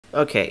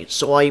Okay,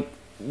 so I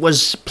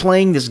was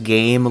playing this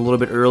game a little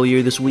bit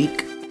earlier this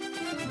week,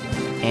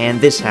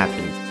 and this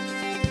happened.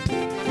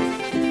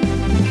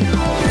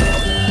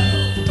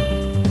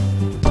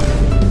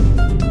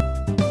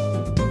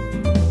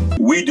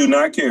 We do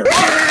not care.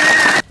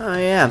 Oh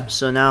yeah,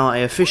 so now I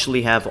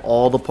officially have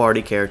all the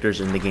party characters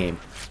in the game,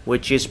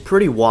 which is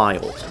pretty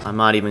wild. I'm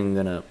not even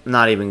gonna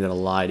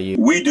lie to you.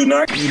 We do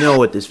not. You know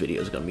what this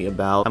video is gonna be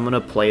about. I'm gonna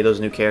play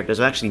those new characters.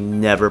 I've actually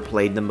never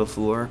played them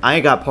before. I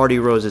got Party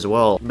Rose as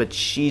well, but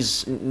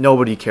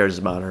nobody cares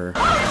about her.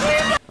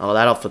 Oh,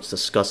 that outfit's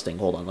disgusting.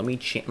 Hold on, let me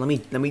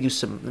do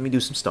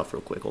some stuff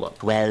real quick. Hold up.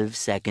 12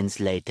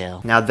 seconds later.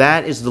 Now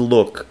that is the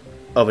look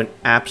of an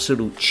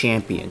absolute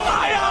champion.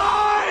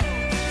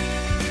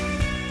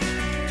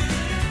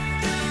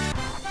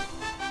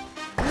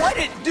 What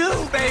it do,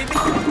 baby?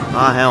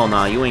 Ah, hell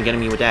nah, you ain't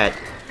getting me with that.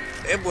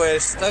 It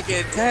was stuck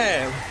in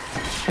time.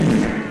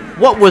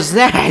 What was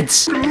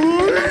that?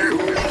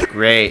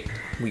 Great,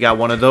 we got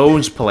one of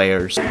those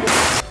players. Hey,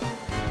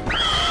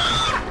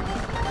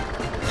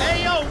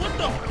 yo, what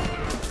the?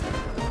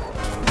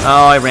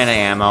 Oh, I ran out of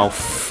ammo.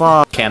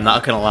 Fuck. Okay, I'm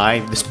not gonna lie,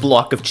 this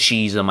block of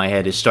cheese on my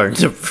head is starting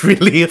to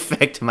really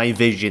affect my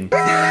vision. Did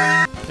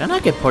I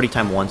not get party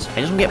time once? I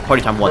just don't get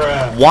party time once.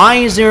 Why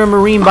is there a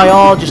marine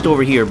biologist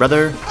over here,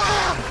 brother?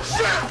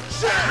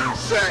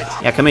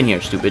 Yeah, come in here,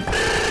 stupid.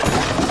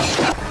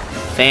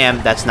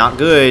 Fam, that's not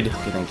good.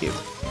 Okay, thank you.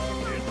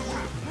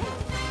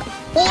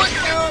 What the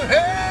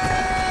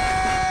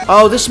hell?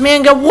 Oh, this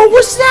man got— what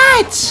was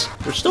that?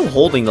 We're still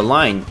holding the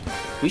line.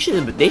 They should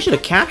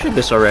have captured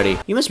this already.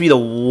 You must be the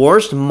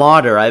worst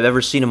modder I've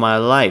ever seen in my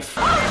life.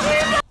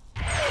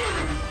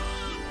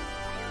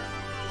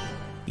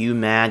 You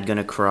mad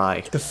gonna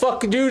cry. The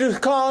fuck dude is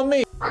calling me?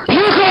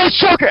 You guys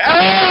suck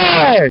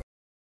ass!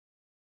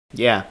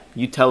 Yeah,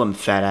 you tell him,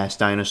 fat ass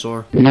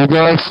dinosaur. You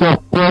guys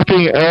suck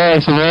fucking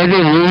ass.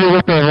 Imagine you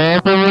with the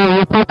rapper,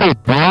 you fucking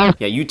boss.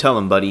 Yeah, you tell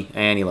him, buddy.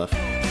 And he left.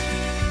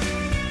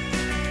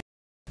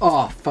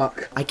 Oh,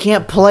 fuck. I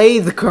can't play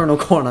the Colonel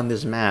Corn on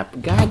this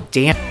map. God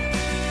damn.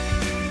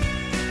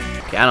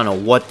 Okay, I don't know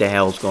what the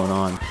hell's going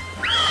on. You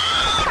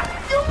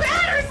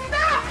better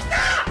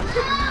stop!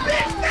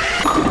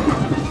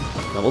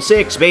 Level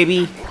 6,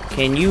 baby.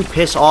 Can you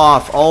piss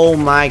off? Oh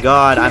my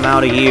god, I'm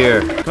out of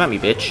here. Come at me,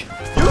 bitch.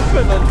 You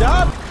finna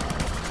die?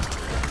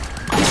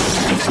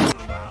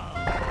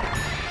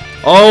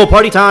 Oh,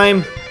 party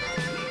time!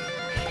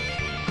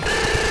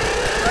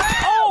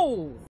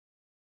 Oh!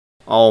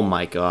 Oh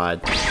my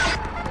god.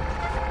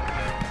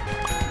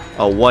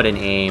 Oh, what an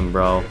aim,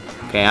 bro.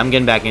 Okay, I'm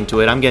getting back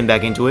into it.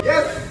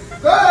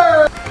 Yes,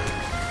 sir.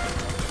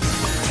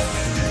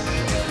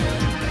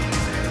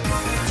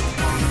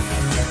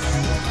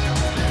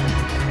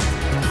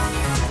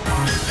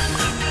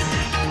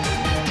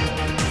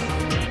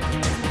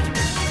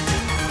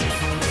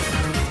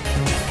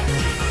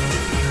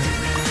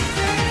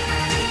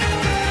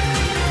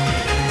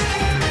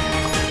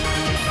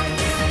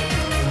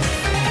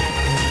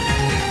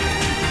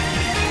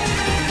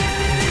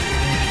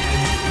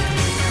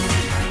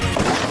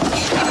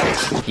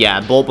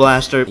 Yeah, Bolt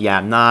Blaster. Yeah,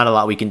 not a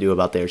lot we can do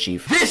about there,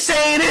 Chief. This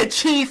ain't it,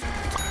 Chief!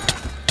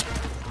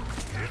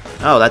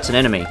 Oh, that's an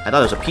enemy. I thought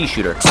it was a pea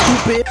shooter.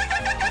 Stupid!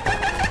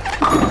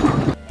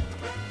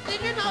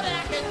 Did you know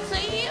that I can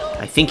see you?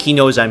 I think he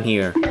knows I'm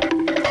here.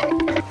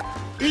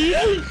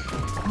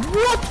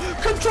 What?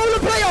 Controller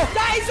player!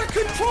 That is a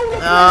controller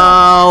player!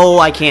 Oh,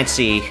 I can't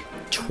see.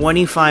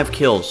 25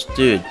 kills.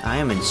 Dude, I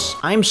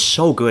am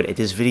so good at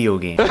this video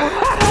game.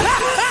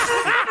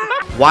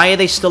 Why are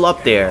they still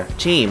up there?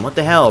 Team, what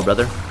the hell,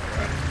 brother?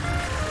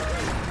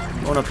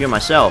 I'm going up here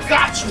myself.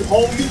 Got you,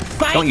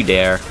 homie! Don't you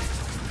dare.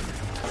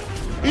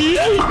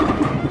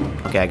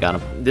 Okay, I got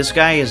him. This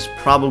guy is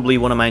probably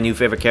one of my new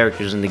favorite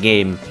characters in the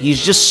game.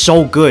 He's just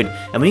so good.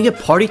 And when you get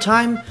party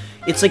time,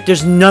 it's like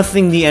there's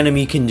nothing the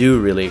enemy can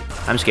do, really.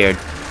 I'm scared.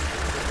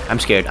 I'm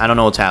scared. I don't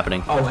know what's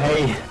happening. Oh,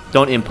 hey.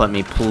 Don't implant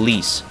me,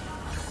 please.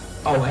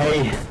 Oh,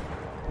 hey.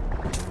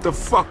 The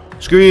fuck?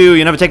 Screw you,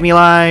 you never take me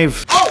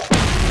alive.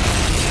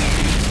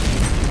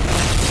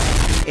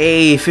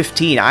 Hey,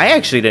 15. I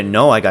actually didn't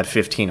know I got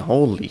 15.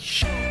 Holy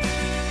sh...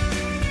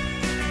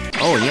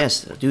 Oh,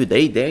 yes. Dude,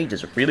 they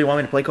just really want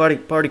me to play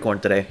Party Corn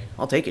today.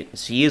 I'll take it.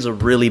 He is a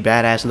really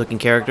badass looking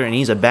character, and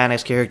he's a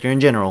badass character in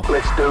general.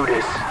 Let's do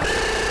this.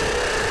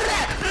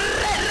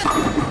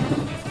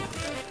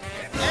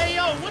 Hey,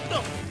 yo, what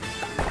the?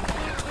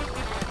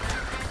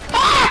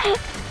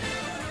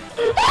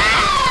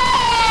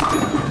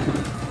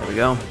 There we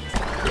go.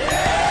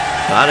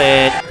 Got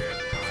it.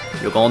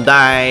 You're gonna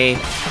die.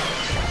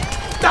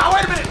 Now,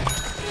 wait a minute!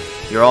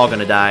 You're all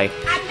gonna die.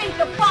 I think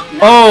the fuck no.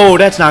 Oh,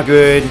 that's not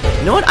good.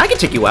 You know what? I can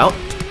take you out.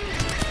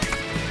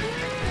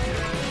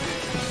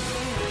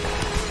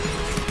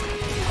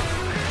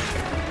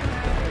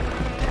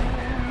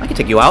 I can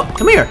take you out.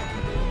 Come here.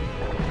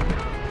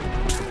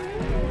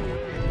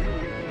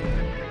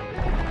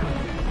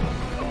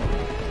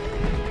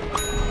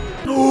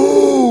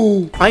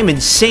 I'm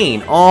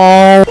insane.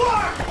 Oh.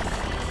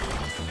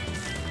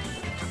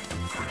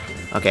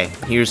 Okay,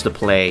 here's the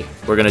play.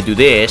 We're gonna do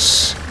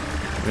this.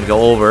 We're gonna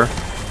go over.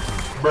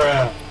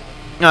 Bruh.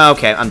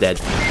 Okay, I'm dead.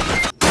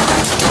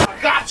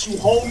 Got you,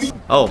 homie.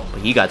 Oh,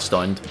 he got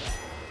stunned.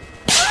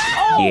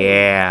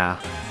 Yeah.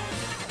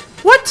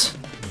 What?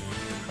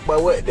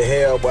 But what the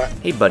hell, boy?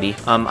 Hey, buddy.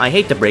 I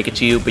hate to break it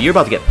to you, but you're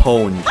about to get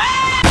pwned.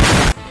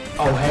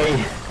 Oh,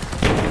 hey.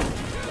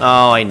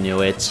 Oh, I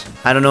knew it.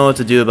 I don't know what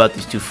to do about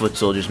these 2 foot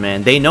soldiers,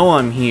 man. They know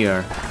I'm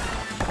here.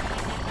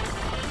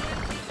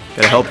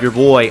 Gotta help your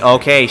boy.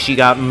 Okay, she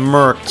got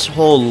murked.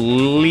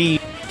 Holy...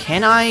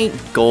 Can I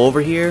go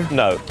over here?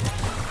 No.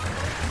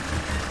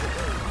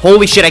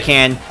 Holy shit, I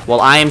can.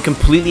 Well, I am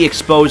completely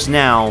exposed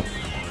now.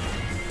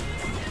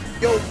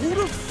 Yo, who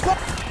the fuck?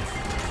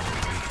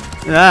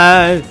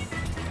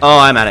 Oh,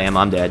 I'm out of ammo.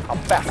 I'm dead.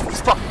 I'm back as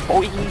fuck,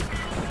 boy.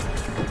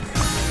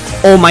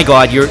 Oh my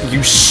god,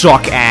 you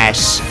suck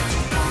ass.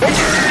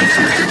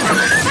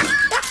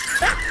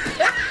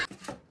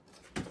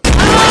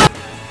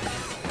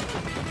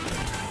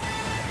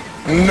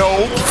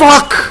 No.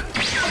 Fuck!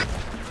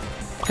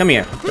 Come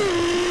here.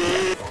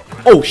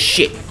 Oh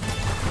shit.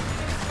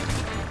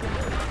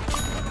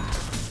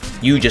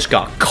 You just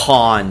got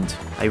conned.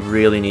 I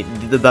really need...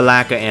 The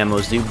lack of ammo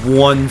is the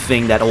one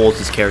thing that holds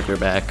this character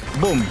back.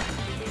 Boom.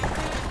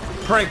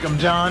 Prank him,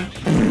 John.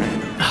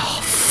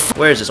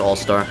 Where is this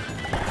all-star?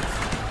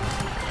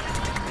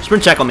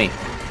 Sprint check on me.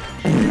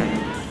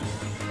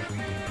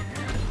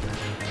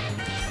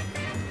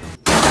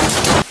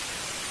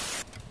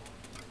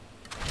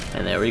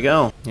 And there we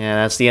go. Yeah,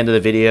 that's the end of the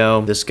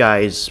video. This guy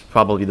is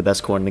probably the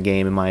best core in the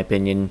game, in my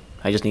opinion.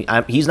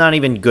 He's not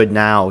even good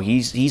now.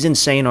 He's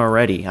insane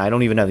already. I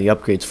don't even have the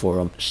upgrades for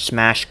him.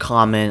 Smash,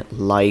 comment,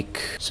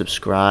 like,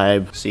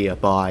 subscribe. See ya.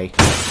 Bye.